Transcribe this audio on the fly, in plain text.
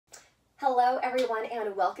Hello everyone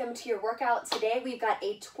and welcome to your workout. Today we've got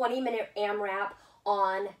a 20-minute AMRAP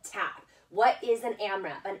on tap. What is an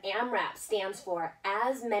AMRAP? An AMRAP stands for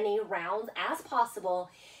as many rounds as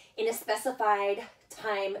possible in a specified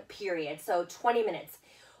time period. So 20 minutes.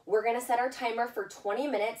 We're gonna set our timer for 20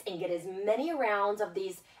 minutes and get as many rounds of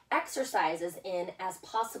these exercises in as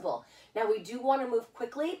possible. Now we do want to move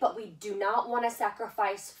quickly, but we do not want to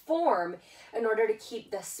sacrifice form in order to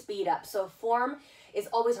keep the speed up. So form is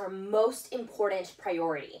always our most important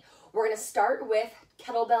priority. We're going to start with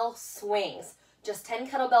kettlebell swings. Just 10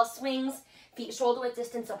 kettlebell swings, feet shoulder width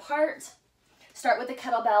distance apart. Start with the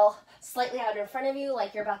kettlebell slightly out in front of you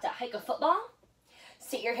like you're about to hike a football.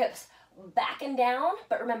 Sit your hips back and down,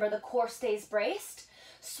 but remember the core stays braced.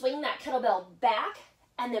 Swing that kettlebell back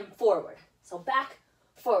and then forward. So back,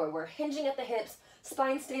 forward. We're hinging at the hips,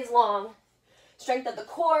 spine stays long. Strength of the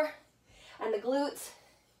core and the glutes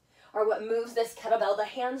are what moves this kettlebell. The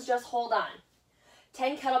hands just hold on.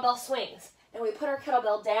 10 kettlebell swings. And we put our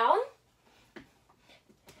kettlebell down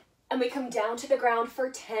and we come down to the ground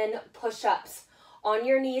for 10 push-ups. On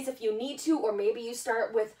your knees if you need to, or maybe you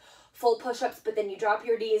start with full push-ups, but then you drop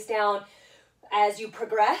your knees down as you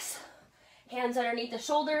progress. Hands underneath the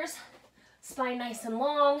shoulders, spine nice and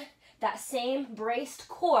long, that same braced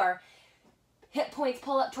core. Hip points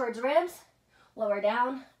pull up towards ribs, lower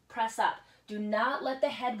down, press up. Do not let the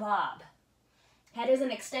head bob. Head is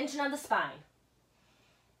an extension of the spine.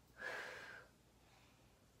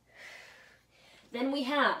 Then we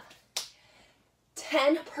have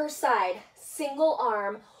 10 per side, single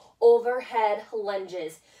arm overhead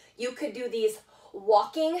lunges. You could do these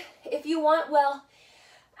walking if you want. Well,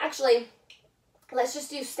 actually, let's just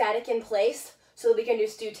do static in place so that we can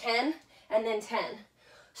just do 10 and then 10.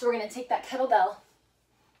 So we're going to take that kettlebell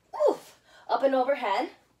up and overhead.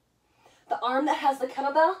 The arm that has the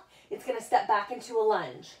kettlebell, it's going to step back into a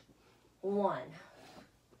lunge. 1,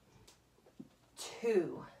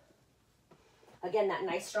 2. Again, that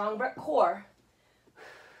nice strong core.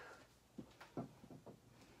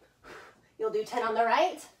 You'll do 10 on the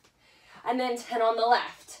right and then 10 on the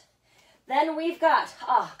left. Then we've got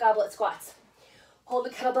goblet squats. Hold the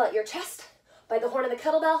kettlebell at your chest by the horn of the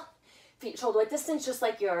kettlebell. Feet shoulder width distance, just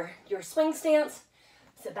like your swing stance.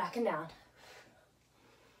 Sit back and down.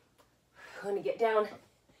 Going to get down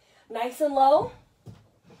nice and low.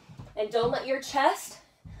 And don't let your chest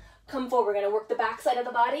come forward. We're going to work the back side of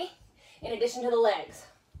the body in addition to the legs.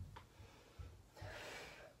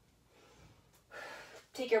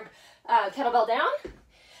 Take your kettlebell down.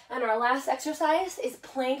 And our last exercise is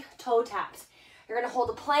plank toe taps. You're going to hold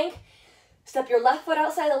a plank. Step your left foot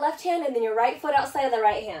outside the left hand and then your right foot outside of the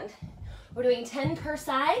right hand. We're doing 10 per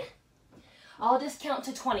side. I'll just count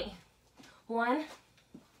to 20. 1,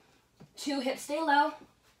 2, hips stay low.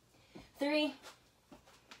 3,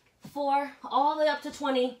 4, all the way up to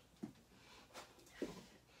 20.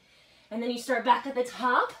 And then you start back at the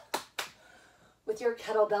top with your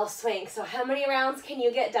kettlebell swing. So how many rounds can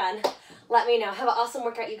you get done? Let me know. Have an awesome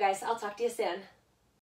workout, you guys. I'll talk to you soon.